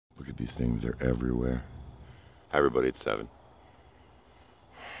These things are everywhere. Hi everybody, it's 7.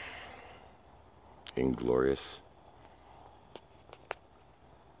 Inglorious.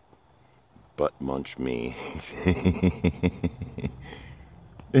 Butt munch me.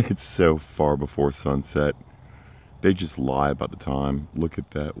 It's so far before sunset. They just lie about the time. Look at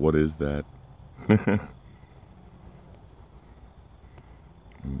that. What is that?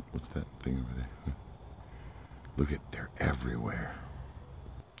 What's that thing over there? Look at, they're everywhere.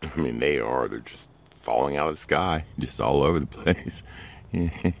 I mean, they are. They're just falling out of the sky. Just all over the place.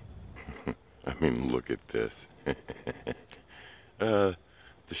 I mean, look at this. The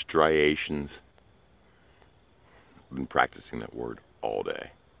striations. I've been practicing that word all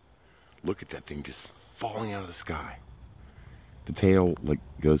day. Look at that thing just falling out of the sky. The tail like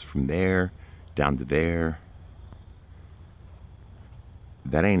goes from there down to there.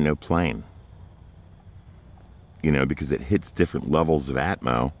 That ain't no plane. You know, because it hits different levels of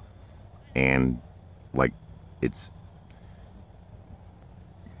atmo, and like it's,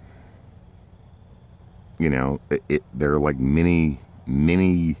 you know, there are like many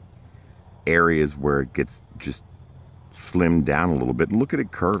areas where it gets just slimmed down a little bit. And look at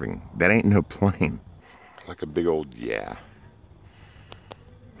it curving. That ain't no plane. Like a big old yeah.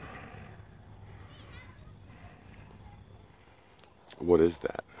 What is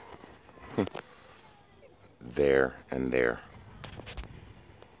that? There and there.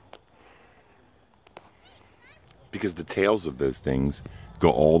 Because the tails of those things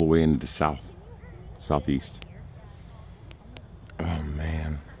go all the way into the southeast. Oh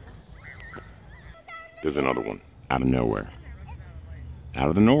man. There's another one out of nowhere. Out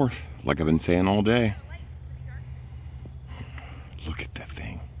of the north, like I've been saying all day. Look at that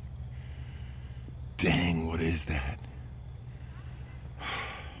thing. Dang, what is that?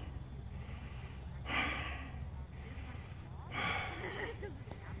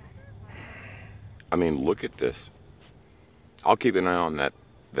 I mean, look at this. I'll keep an eye on that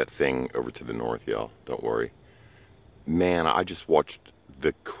thing over to the north, y'all. Don't worry. Man, I just watched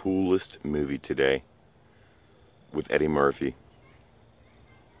the coolest movie today with Eddie Murphy.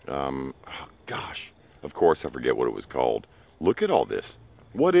 Oh, gosh. Of course, I forget what it was called. Look at all this.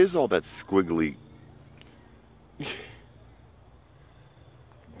 What is all that squiggly?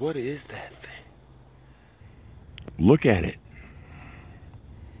 What is that thing? Look at it.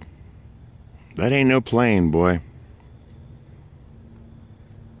 That ain't no plane, boy.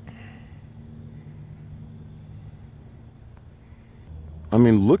 I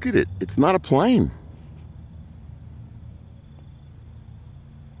mean, look at it. It's not a plane.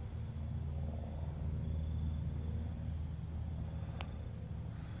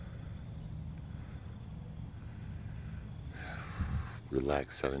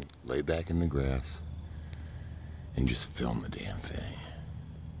 Relax, 7. Lay back in the grass and just film the damn thing.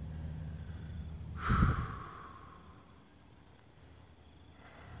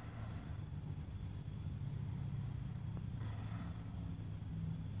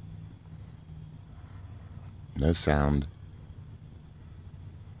 No sound.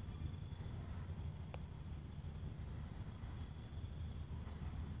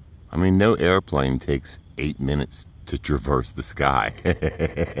 I mean, no airplane takes 8 minutes to traverse the sky.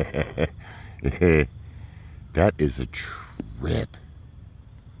 That is a trip.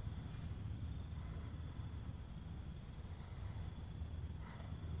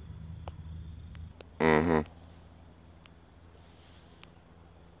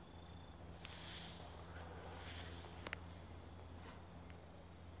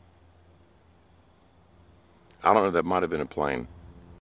 I don't know, that might have been a plane.